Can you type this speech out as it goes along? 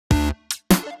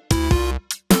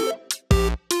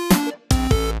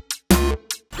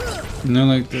You know,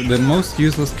 like the most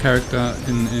useless character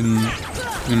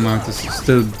in Mark is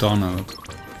still Donald.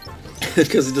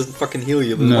 Because he doesn't fucking heal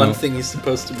you. The one thing he's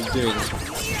supposed to be doing.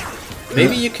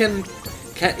 Maybe you can.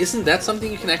 Isn't that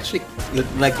something you can actually,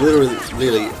 like, literally,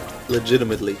 really,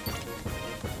 legitimately,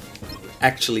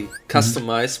 actually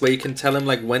customize, where you can tell him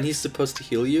like when he's supposed to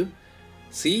heal you?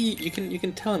 See, you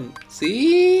can tell him.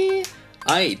 See,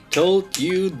 I told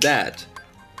you that.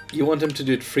 You want him to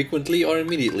do it frequently or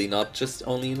immediately, not just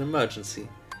only in emergency.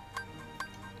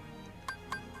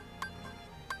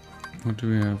 What do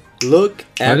we have? Look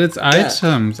at But it's that.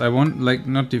 items. I want, like,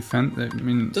 not defend. I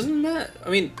mean, Doesn't matter. I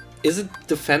mean, is it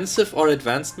defensive or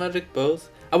advanced magic? Both.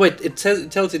 Oh wait, it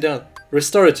tells you down.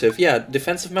 Restorative. Yeah,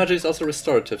 defensive magic is also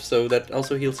restorative, so that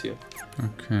also heals you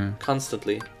okay.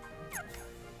 constantly.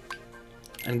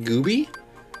 And Gooby?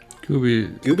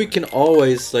 Gooby. Gooby can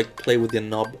always like play with your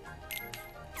knob.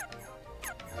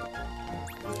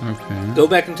 Okay. Go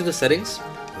back into the settings.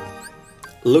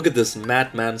 Look at this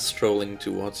madman strolling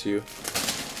towards you.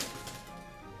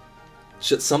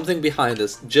 Something behind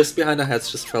us, just behind our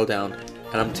heads, just fell down.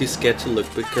 And I'm too scared to look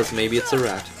because maybe it's a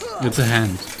rat. It's a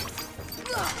hand.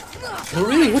 Oh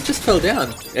really? What just fell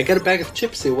down? I got a bag of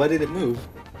chips here, why did it move?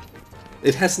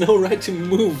 It has no right to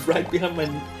move right behind my...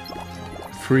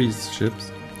 Freeze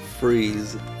chips.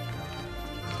 Freeze.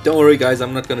 Don't worry guys,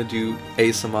 I'm not gonna do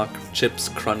ASMR chips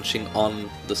crunching on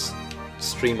the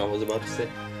stream, I was about to say.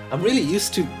 I'm really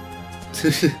used to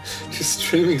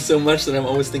streaming so much that I'm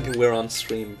always thinking we're on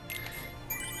stream.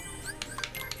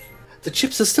 The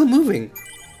chips are still moving.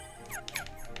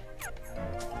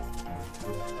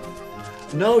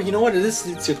 No, you know what it is?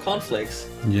 It's your cornflakes.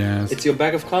 Yes. It's your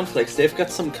bag of cornflakes. They've got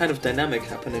some kind of dynamic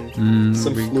happening.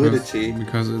 Some because, fluidity.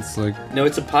 Because it's like... No,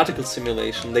 it's a particle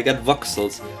simulation. They got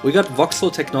voxels. We got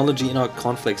voxel technology in our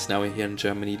cornflakes now here in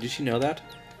Germany. Did you know that?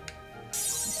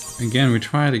 Again, we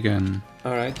try it again.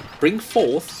 Alright. Bring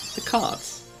forth the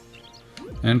cards.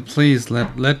 And please, let...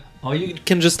 Or you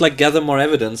can just like gather more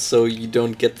evidence so you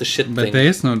don't get the shit But thing. there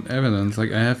is no evidence.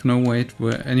 Like, I have no way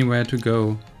anywhere to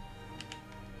go.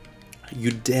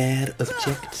 You dare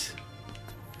object?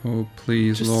 Oh,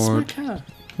 please, Just Lord. smack her.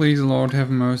 Please, Lord, have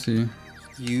mercy.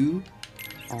 You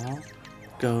are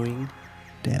going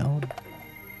down.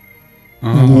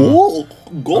 Oh.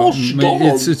 Gosh,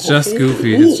 It's just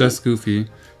Goofy. It's just Goofy.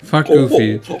 Fuck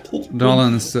Goofy.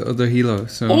 Dolan is the healer,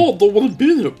 so... Oh, don't want to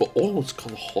be there, but oh, it's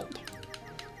kind of hot.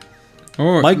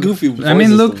 Or, My Goofy voice I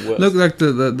mean, is look, the worst. look like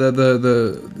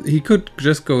the he could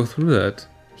just go through that.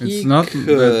 It's He not could.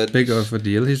 that big of a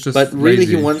deal. He's just But really,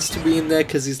 lazy. he wants to be in there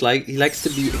because he likes to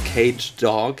be a caged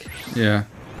dog. Yeah,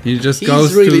 he just He's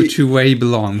goes really- to where he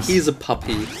belongs. He's a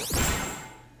puppy.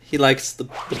 He likes the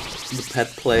pet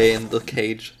play in the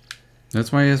cage.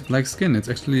 That's why he has black skin. It's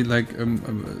actually like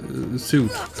a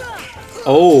suit.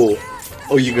 Oh,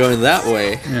 you're going that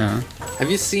way. Yeah. Have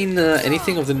you seen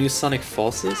anything of the new Sonic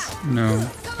Forces? No,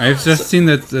 I've just seen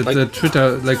that the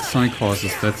Twitter like Sonic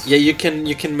Forces. That's Yeah, you can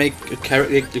make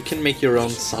a you can make your own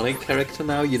Sonic character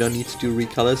now. You don't need to do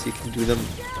recolors. You can do them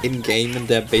in game, and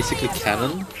they're basically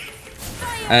canon.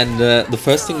 And the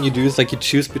first thing you do is like you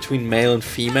choose between male and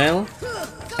female,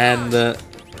 and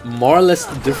more or less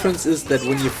the difference is that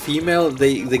when you're female,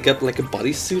 they got like a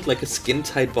bodysuit, like a skin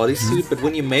tight bodysuit, but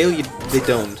when you're male, they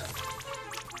don't.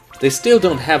 They still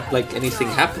don't have like anything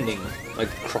happening, like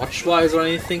crotch wise or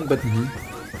anything, but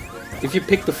if you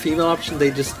pick the female option, they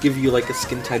just give you like a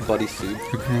skin tight bodysuit.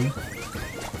 okay.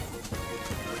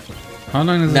 How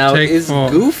long does Now it take is for?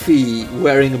 Goofy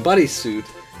wearing a bodysuit?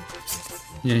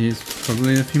 Yeah, he's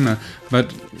probably a female.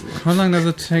 But how long does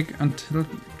it take until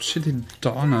shitty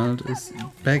Donald is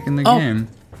back in the Oh. game?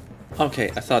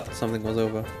 Okay, I thought something was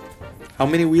over. How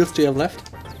many wheels do you have left?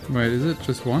 Wait, is it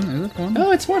just one? Is it one?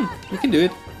 Oh, it's one. You can do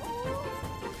it.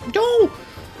 No!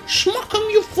 Schmuck 'em,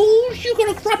 you fools! You're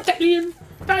gonna grab that in!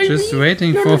 Just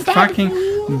waiting for fucking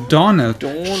Donald.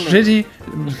 Donald. Shitty,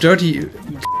 dirty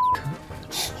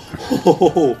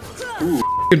Oh,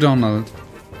 Donald.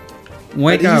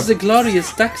 Wake but up. he's a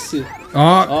glorious Daxu.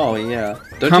 Oh, Oh, yeah.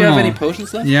 Don't Come you have on. any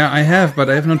potions left? yeah, I have, but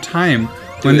I have no time.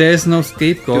 When it. there is no Do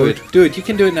scapegoat. it. Do it. You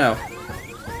can do it now.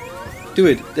 Do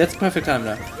it. That's perfect time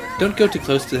now. Don't go too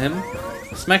close to him.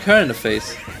 Smack her in the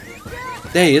face.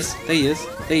 There he is. There he is.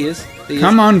 There he is. There he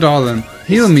Come is. on, Dolan.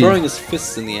 Heal He's me. throwing his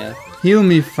fists in the air. Heal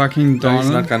me, fucking No, he's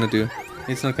not Donald. gonna do it.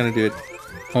 He's not gonna do it.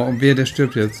 Oh, wer, der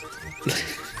stirbt jetzt.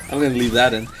 I'm gonna leave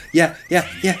that in. Yeah, yeah,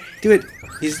 yeah. Do it.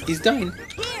 He's dying.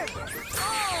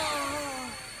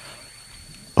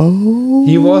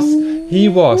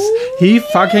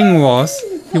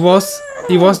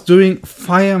 He was doing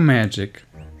fire magic.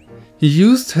 He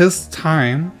used his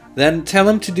time Then tell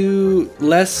him to do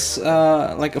less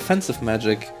like offensive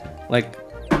magic, like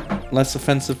less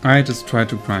offensive. I just try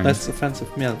to grind. Less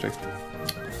offensive magic.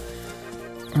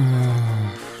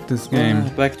 This game.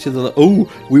 Back to the.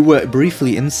 Oh, we were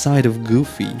briefly inside of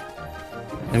Goofy,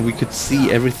 and we could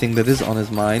see everything that is on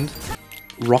his mind.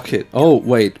 Rocket. Oh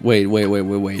wait.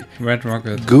 Red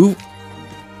Rocket.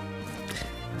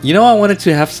 You know, I wanted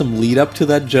to have some lead up to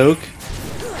that joke.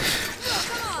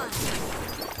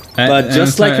 But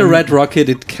just like a Red Rocket,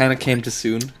 it kind of came too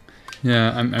soon.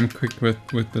 Yeah, I'm quick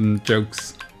with the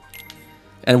jokes.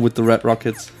 And with the Red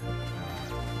Rockets.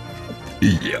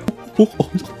 Yeah.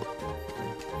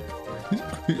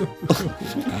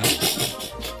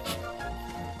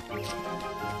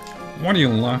 What are you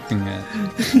laughing at?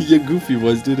 Your Goofy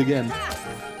voice, do it again.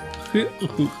 Do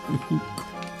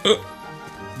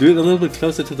it a little bit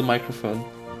closer to the microphone.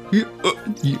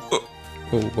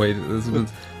 Oh wait, this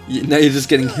was... Now you're just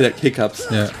getting hiccups.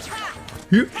 Yeah.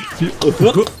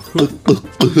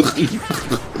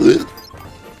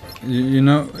 You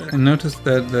know, I noticed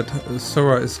that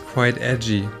Sora is quite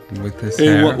edgy with his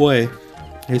hair. In what way?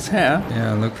 His hair?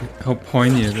 Yeah, look how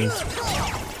pointy it is.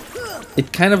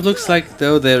 It kind of looks like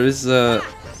though there's a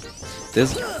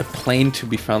plane to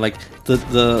be found. Like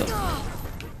the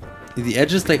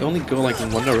edges, they only go like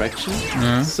in one direction.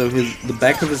 Yeah. So the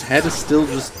back of his head is still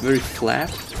just very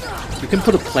flat. You can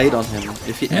put a plate on him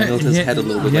if he angled his head a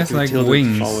little bit. He has like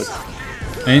wings. Forward.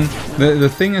 And the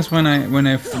thing is, when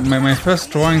my first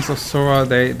drawings of Sora,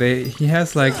 he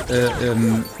has like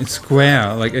a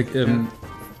square, like a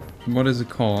what is it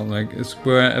called? Like a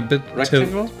square, a bit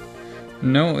rectangle.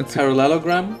 No, it's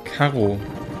parallelogram. Caro.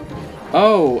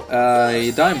 Oh,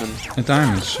 a diamond. A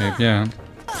diamond shape, yeah.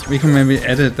 We can maybe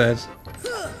edit that.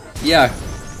 Yeah,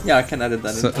 I can edit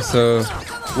that. So,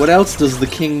 what else does the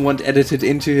king want edited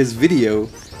into his video?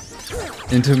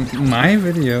 Into my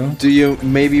video? Do you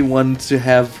maybe want to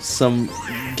have some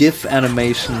GIF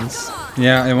animations?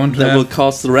 Yeah, I want to. That will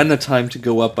cause the render time to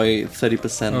go up by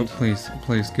 30%. Oh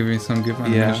please, give me some GIF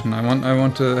animation. Yeah. I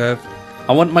want to have.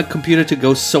 I want my computer to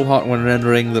go so hot when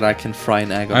rendering that I can fry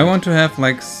an egg on I want to have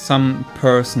like some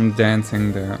person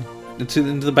dancing there. Into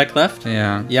the back left?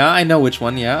 Yeah. Yeah, I know which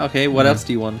one. Yeah. Okay. What else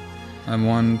do you want? I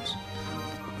want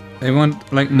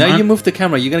like. Now you move the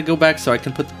camera. You're gonna go back so I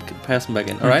can put the person back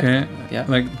in. All right. Okay. Yeah.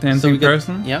 Like dancing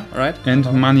person. Yeah. All right. And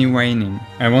money raining.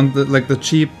 I want the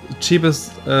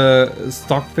cheapest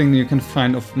stock thing you can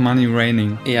find of money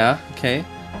raining. Yeah. Okay.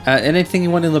 Anything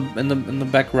you want in the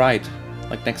back right,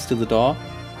 like next to the door.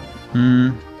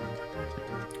 I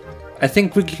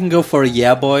think we can go for a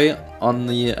yeah boy on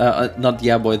the not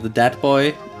yeah boy, the dad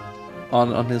boy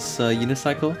on his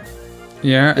unicycle.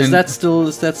 Yeah. Is that still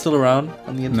around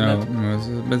on the internet? No, it's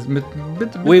a bit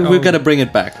we've got to bring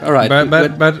it back. All right.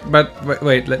 But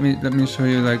wait, let me show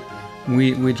you. Like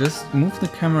we just move the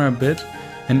camera a bit,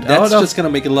 and that's just gonna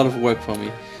make a lot of work for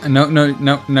me. No,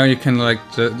 you can like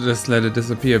just let it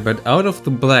disappear. But out of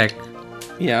the black,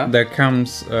 yeah, there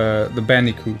comes the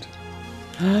Bandicoot.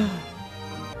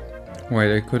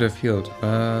 Wait, I could have healed,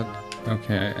 but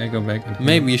okay, I go back and heal.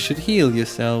 Maybe you should heal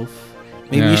yourself.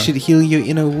 Maybe you should heal your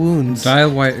inner wounds.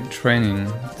 Dial white training.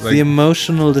 Like the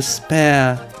emotional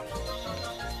despair.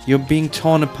 You're being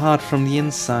torn apart from the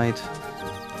inside.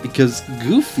 Because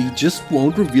Goofy just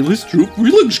won't reveal his true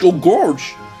feelings, go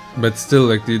gorge. But still,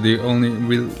 like the only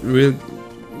real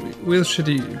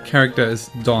shitty character is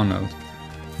Donald.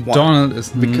 Why? Donald is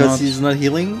because he's not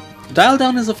healing? Dial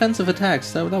down his offensive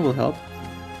attacks, that will help.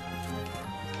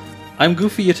 I'm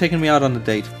Goofy, you're taking me out on a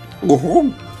date.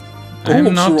 I'm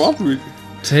not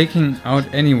taking out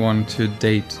anyone to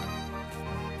date.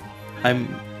 I'm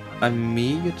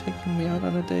me, you're taking me out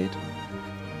on a date?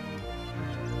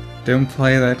 Don't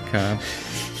play that card.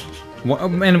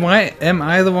 And why am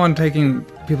I the one taking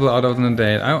people out on a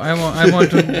date? I want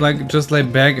to like just lay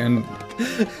back and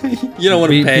you don't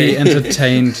want to pay. Be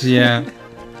entertained, yeah.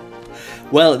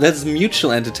 Well, that's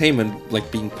mutual entertainment, like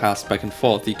being passed back and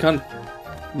forth. You can't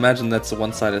imagine that's a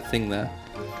one-sided thing there.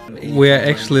 We're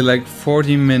actually like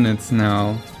 40 minutes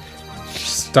now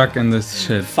stuck in this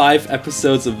shit. 5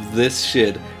 episodes of this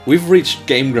shit. We've reached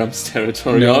Game Grumps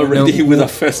territory already with our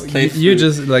first playthrough. You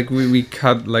just like we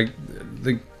cut like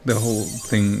the whole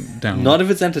thing down. Not if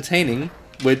it's entertaining,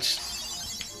 which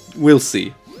we'll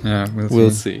see. Yeah,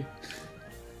 we'll see.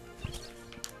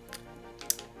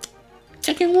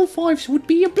 Taking all 5s would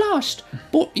be a blast,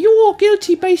 but you're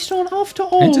guilty based on after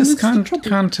all. I just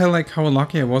can't tell like how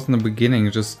lucky I was in the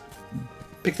beginning. Just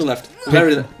pick the left.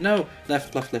 No,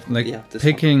 left. Like yeah,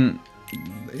 picking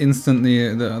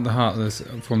instantly the Heartless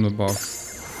from the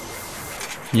box.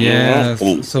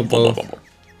 Yes, so both.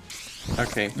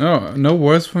 Okay. Oh, no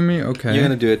worse for me? Okay. You're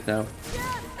gonna do it now.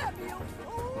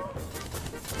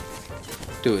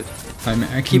 Do it. I mean,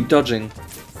 I Keep can... dodging.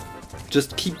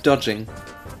 Just keep dodging.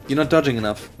 You're not dodging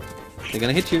enough. They're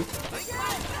gonna hit you.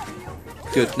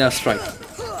 Good, now strike.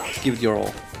 Give it your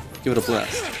all. Give it a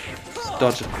blast.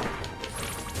 Dodge it.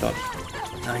 Dodge.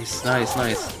 Nice, nice,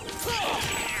 nice.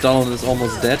 Dolan is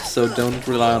almost dead, so don't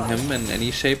rely on him in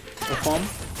any shape or form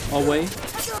or way.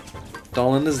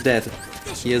 Dolan is dead.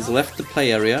 He has left the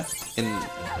play area in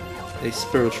a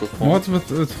spiritual form. What's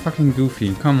with fucking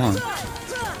Goofy? Come on.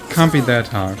 Can't be that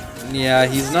hard. Yeah,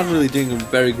 he's not really doing a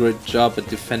very great job at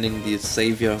defending the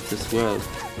savior of this world.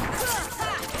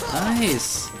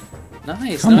 Nice!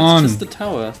 Nice! Come now on. It's just the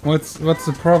tower. What's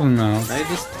the problem now? Now you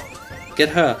just get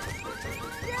her.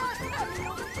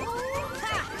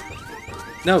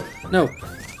 No, no,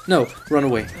 no! Run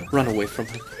away from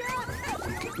her.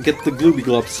 Get the Glooby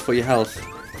Globs for your health.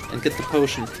 And get the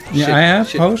potion. Yeah, Shit, I have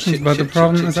shit, potions, shit, but shit, the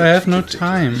problem shit, is shit, I have shit, no shit,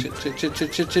 time.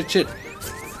 Shit.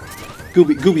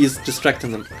 Gooby is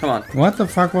distracting them. Come on. What the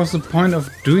fuck was the point of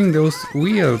doing those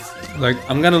wheels? Like,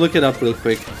 I'm gonna look it up real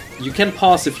quick. You can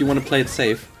pause if you want to play it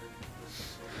safe.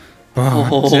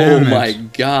 oh, damn it. My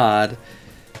god.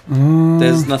 Oh.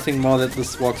 There's nothing more that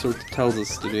this walkthrough tells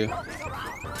us to do.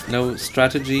 No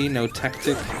strategy, no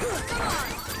tactic.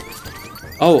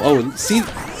 Oh, see,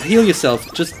 heal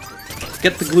yourself. Just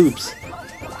get the gloobs.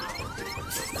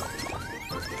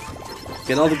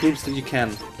 Get all the gloobs that you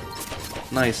can.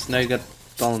 Nice, now you got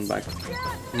Dolan back.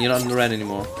 And you're not in the red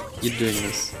anymore. You're doing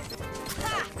this.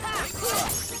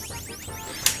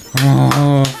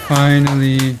 Oh,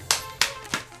 finally.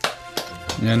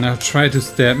 Yeah, now try to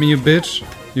stab me, you bitch.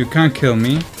 You can't kill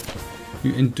me.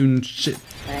 You ain't doing shit.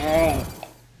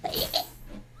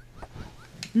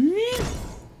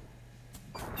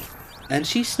 And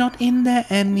she's not in there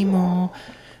anymore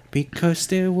because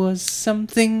there was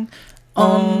something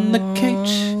on the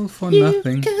cage. All for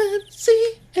nothing. You can't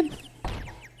see and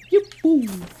you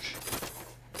boosh.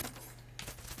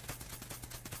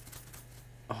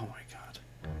 Oh my god.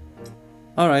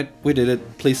 Alright, we did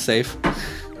it. Please save.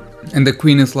 And the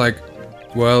queen is like,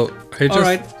 well,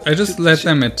 I just let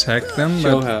them attack them,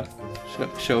 Show but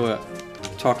her. Show her.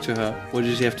 Talk to her. What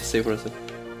did she have to say for us?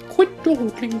 Quit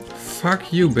talking.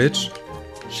 fuck you, bitch.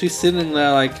 She's sitting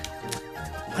there like,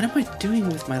 what am I doing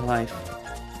with my life?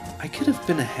 I could have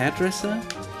been a hairdresser.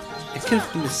 I could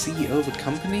have been the CEO of a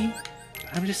company.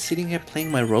 I'm just sitting here playing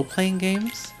my role-playing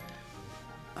games.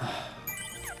 I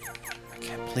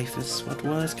can't believe this is what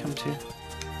world has come to.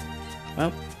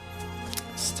 Well,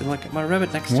 still I got my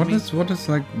rabbit next to me. What does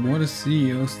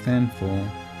CEO stand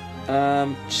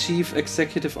for? Chief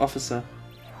Executive Officer.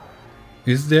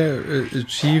 Is there a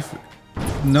chief,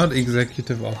 not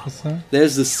executive officer?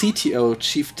 There's the CTO,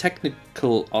 Chief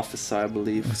Technical Officer, I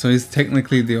believe. So he's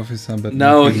technically the officer, but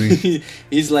No, not really.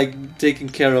 he's like taking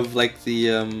care of like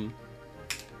the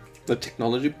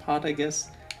technology part, I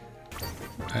guess.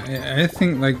 I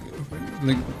think like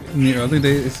in the early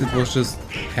days it was just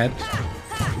head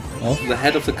off. The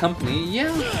head of the company,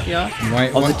 yeah. Why?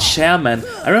 Or the chairman.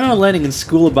 I remember learning in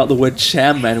school about the word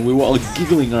chairman, and we were all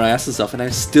giggling our asses off, and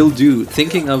I still do.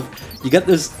 Thinking of, you get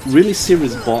this really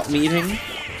serious board meeting,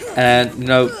 and you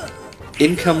know,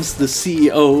 in comes the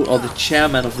CEO or the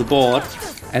chairman of the board,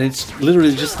 and it's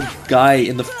literally just a guy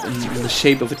in the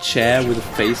shape of a chair with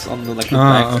a face on the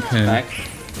back.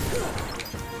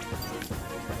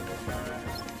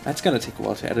 That's gonna take a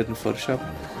while to edit in Photoshop.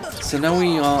 So now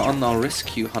we are on our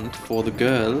rescue hunt for the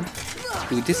girl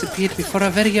who disappeared before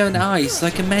our very own eyes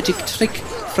like a magic trick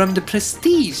from the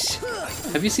Prestige.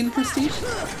 Have you seen Prestige?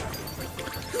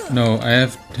 No, I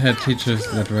have had teachers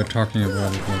that were talking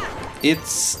about it. But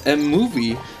It's a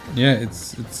movie. yeah,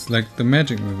 it's like the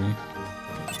magic movie.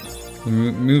 The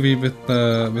movie with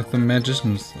the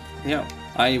magicians. Yeah,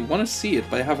 I want to see it,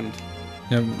 but I haven't.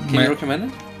 Yeah, Can you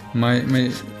recommend it?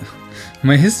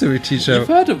 my history teacher. You've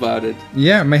heard about it.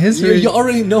 Yeah, my history. You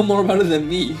already know more about it than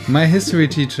me. My history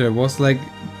teacher was like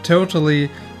totally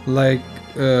like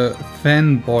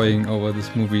fanboying over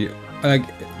this movie. Like,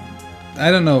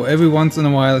 I don't know, every once in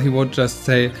a while he would just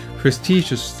say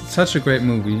Prestige is such a great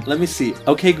movie. Let me see.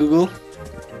 Okay, Google.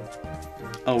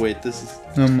 Oh wait, this is...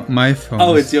 My phone.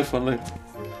 Oh, it's your phone. Look.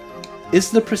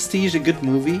 Is The Prestige a good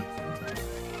movie?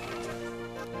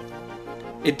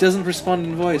 It doesn't respond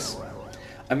in voice.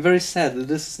 I'm very sad that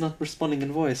this is not responding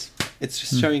in voice. It's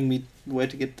just showing me where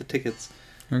to get the tickets.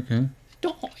 Okay.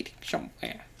 Hiding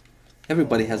somewhere.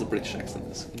 Everybody has a British accent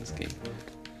in this game.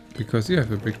 Because you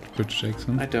have a big British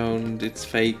accent. I don't. It's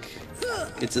fake.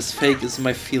 It's as fake as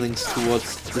my feelings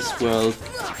towards this world.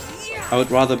 I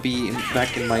would rather be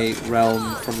back in my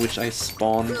realm from which I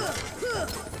spawned.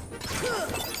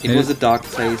 It was a dark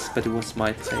place, but it was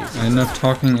my place. I'm not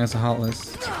talking as a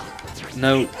Heartless.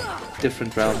 No,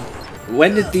 different realm.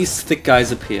 When did these thick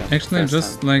guys appear? Actually, First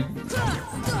just time.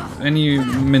 like any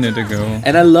minute ago.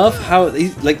 And I love how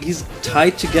he's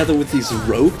tied together with these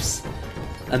ropes,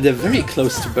 and they're very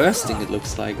close to bursting. It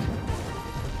looks like.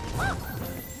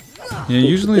 Yeah,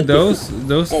 usually those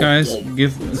guys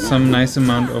give some nice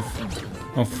amount of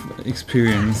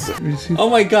experience. Oh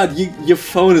my god, your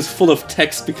phone is full of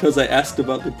text because I asked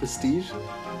about the prestige?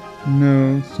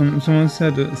 No, someone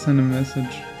said send a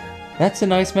message. That's a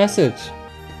nice message.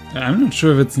 I'm not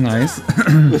sure if it's nice.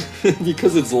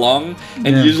 Because it's long, and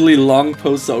Yeah. usually long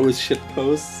posts are always shit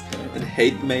posts and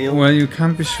hate mail. Well, you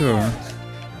can't be sure.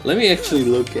 Let me actually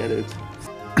look at it.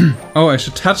 Oh, I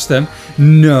should touch them?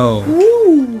 No.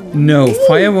 No,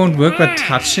 fire won't work by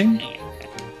touching?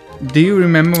 Do you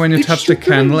remember when you It touched the should.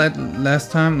 candle at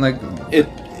last time? Like, It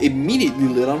immediately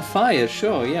lit on fire,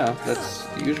 sure, yeah. That's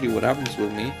usually what happens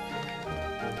with me.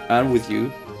 And with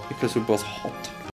you, because we're both hot.